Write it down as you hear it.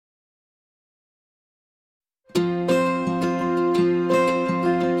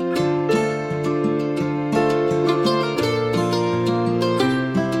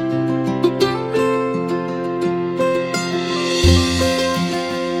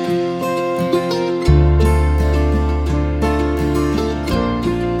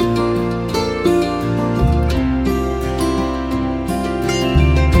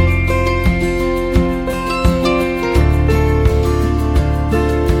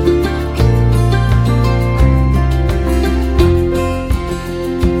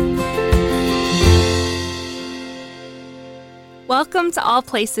Welcome to All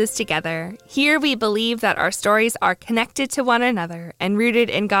Places Together. Here we believe that our stories are connected to one another and rooted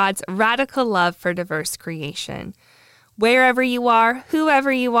in God's radical love for diverse creation. Wherever you are,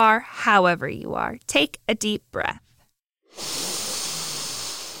 whoever you are, however you are, take a deep breath.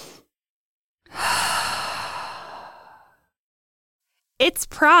 It's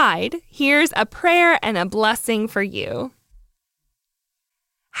Pride. Here's a prayer and a blessing for you.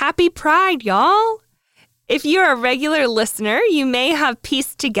 Happy Pride, y'all! If you're a regular listener, you may have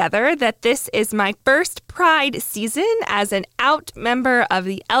pieced together that this is my first Pride season as an out member of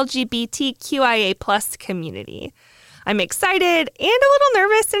the LGBTQIA+ community. I'm excited and a little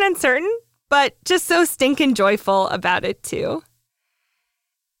nervous and uncertain, but just so stinking joyful about it too.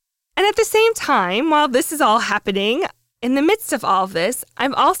 And at the same time, while this is all happening, in the midst of all of this,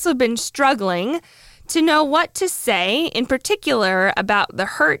 I've also been struggling to know what to say, in particular about the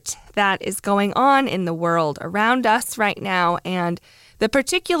hurt that is going on in the world around us right now and the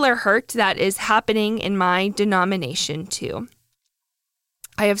particular hurt that is happening in my denomination too.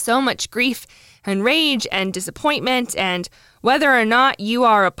 I have so much grief and rage and disappointment, and whether or not you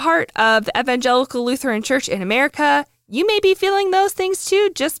are a part of the Evangelical Lutheran Church in America, you may be feeling those things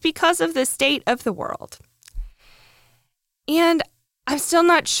too just because of the state of the world. And I'm still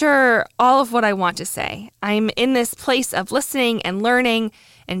not sure all of what I want to say. I'm in this place of listening and learning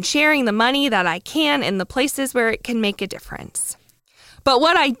and sharing the money that I can in the places where it can make a difference. But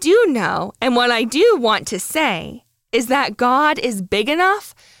what I do know and what I do want to say is that God is big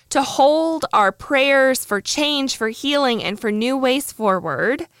enough to hold our prayers for change, for healing, and for new ways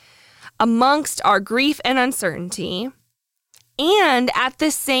forward amongst our grief and uncertainty, and at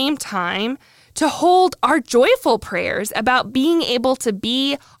the same time, to hold our joyful prayers about being able to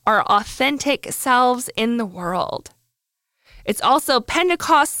be our authentic selves in the world. It's also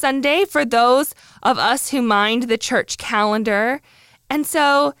Pentecost Sunday for those of us who mind the church calendar. And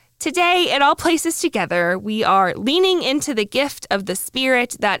so today, at All Places Together, we are leaning into the gift of the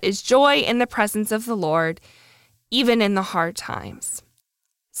Spirit that is joy in the presence of the Lord, even in the hard times.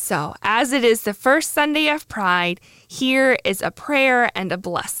 So, as it is the first Sunday of Pride, here is a prayer and a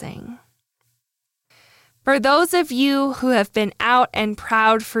blessing. For those of you who have been out and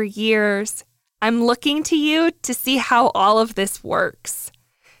proud for years, I'm looking to you to see how all of this works.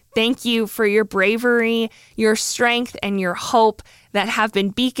 Thank you for your bravery, your strength, and your hope that have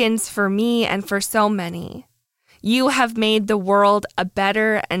been beacons for me and for so many. You have made the world a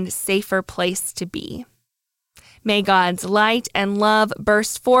better and safer place to be. May God's light and love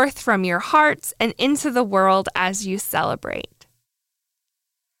burst forth from your hearts and into the world as you celebrate.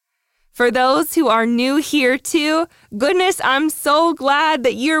 For those who are new here too, goodness, I'm so glad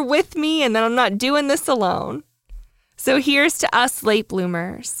that you're with me and that I'm not doing this alone. So here's to us late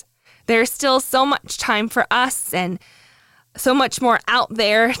bloomers. There's still so much time for us and so much more out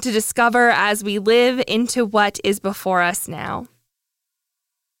there to discover as we live into what is before us now.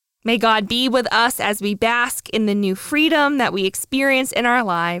 May God be with us as we bask in the new freedom that we experience in our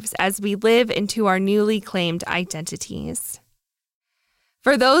lives as we live into our newly claimed identities.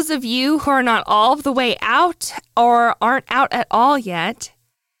 For those of you who are not all the way out or aren't out at all yet,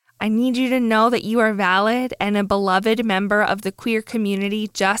 I need you to know that you are valid and a beloved member of the queer community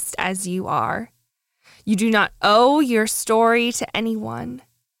just as you are. You do not owe your story to anyone.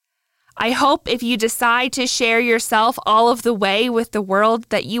 I hope if you decide to share yourself all of the way with the world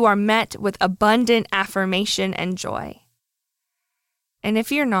that you are met with abundant affirmation and joy. And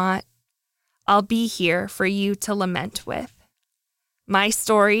if you're not, I'll be here for you to lament with. My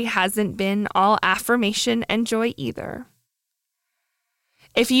story hasn't been all affirmation and joy either.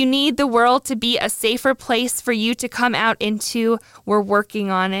 If you need the world to be a safer place for you to come out into, we're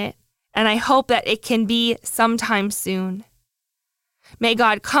working on it, and I hope that it can be sometime soon. May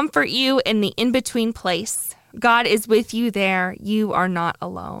God comfort you in the in-between place. God is with you there. You are not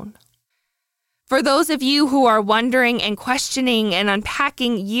alone. For those of you who are wondering and questioning and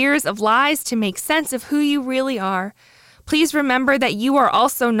unpacking years of lies to make sense of who you really are, please remember that you are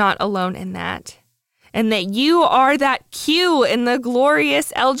also not alone in that, and that you are that Q in the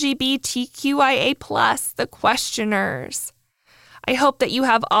glorious LGBTQIA+, the questioners. I hope that you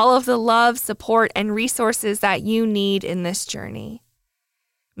have all of the love, support, and resources that you need in this journey.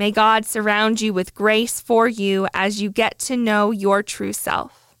 May God surround you with grace for you as you get to know your true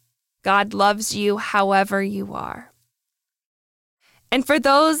self. God loves you however you are. And for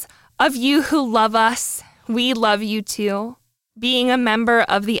those of you who love us, we love you too. Being a member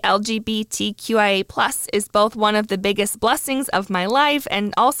of the LGBTQIA+ is both one of the biggest blessings of my life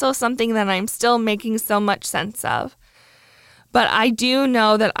and also something that I'm still making so much sense of. But I do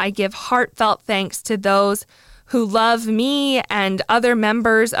know that I give heartfelt thanks to those who love me and other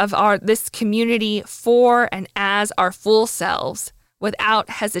members of this community for and as our full selves, without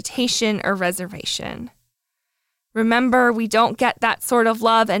hesitation or reservation. Remember, we don't get that sort of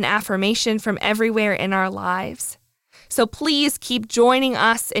love and affirmation from everywhere in our lives. So please keep joining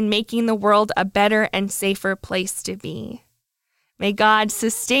us in making the world a better and safer place to be. May God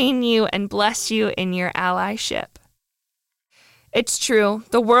sustain you and bless you in your allyship. It's true,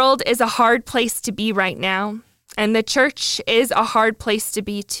 the world is a hard place to be right now, and the church is a hard place to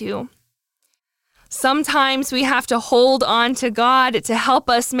be too. Sometimes we have to hold on to God to help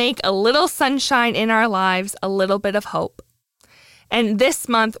us make a little sunshine in our lives, a little bit of hope. And this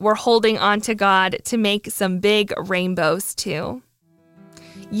month, we're holding on to God to make some big rainbows too.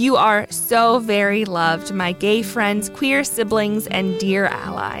 You are so very loved, my gay friends, queer siblings, and dear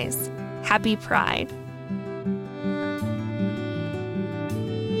allies. Happy Pride.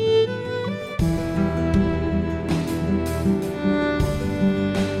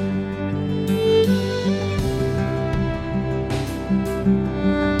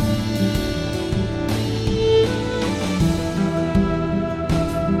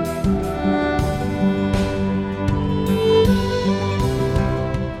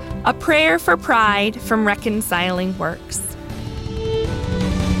 A prayer for pride from Reconciling Works.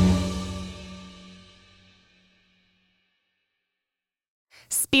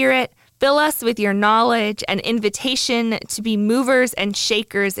 Spirit, fill us with your knowledge and invitation to be movers and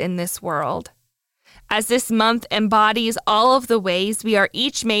shakers in this world. As this month embodies all of the ways we are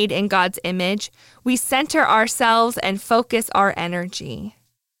each made in God's image, we center ourselves and focus our energy.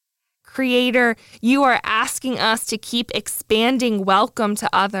 Creator, you are asking us to keep expanding welcome to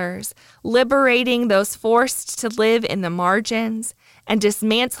others, liberating those forced to live in the margins, and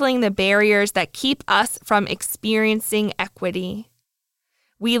dismantling the barriers that keep us from experiencing equity.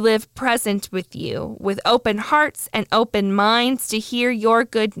 We live present with you, with open hearts and open minds to hear your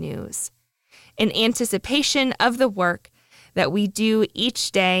good news, in anticipation of the work that we do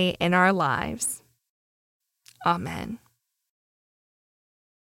each day in our lives. Amen.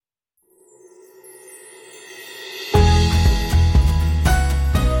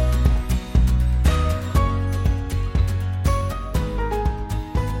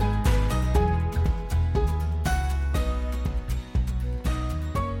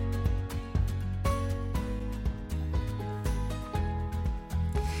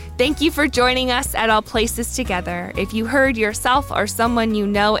 Thank you for joining us at All Places Together. If you heard yourself or someone you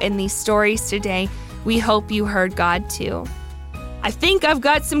know in these stories today, we hope you heard God too. I think I've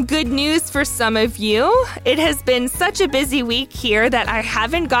got some good news for some of you. It has been such a busy week here that I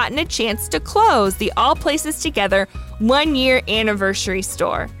haven't gotten a chance to close the All Places Together 1-year anniversary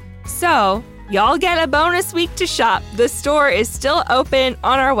store. So, y'all get a bonus week to shop. The store is still open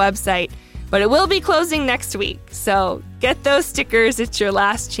on our website, but it will be closing next week, so get those stickers, it's your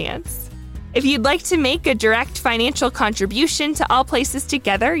last chance. If you'd like to make a direct financial contribution to All Places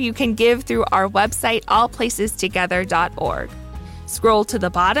Together, you can give through our website, allplacestogether.org. Scroll to the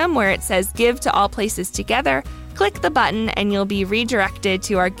bottom where it says Give to All Places Together, click the button, and you'll be redirected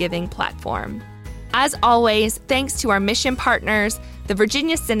to our giving platform. As always, thanks to our mission partners, the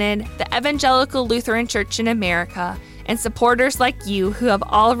Virginia Synod, the Evangelical Lutheran Church in America, and supporters like you who have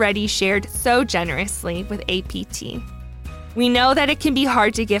already shared so generously with APT. We know that it can be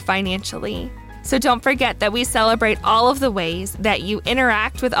hard to give financially, so don't forget that we celebrate all of the ways that you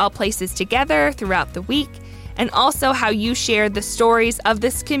interact with All Places Together throughout the week, and also how you share the stories of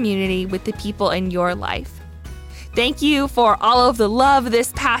this community with the people in your life. Thank you for all of the love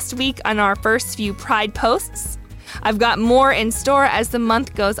this past week on our first few Pride posts. I've got more in store as the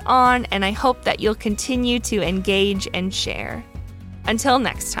month goes on, and I hope that you'll continue to engage and share. Until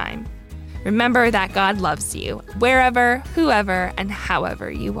next time, remember that God loves you, wherever, whoever, and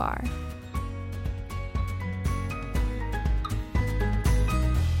however you are.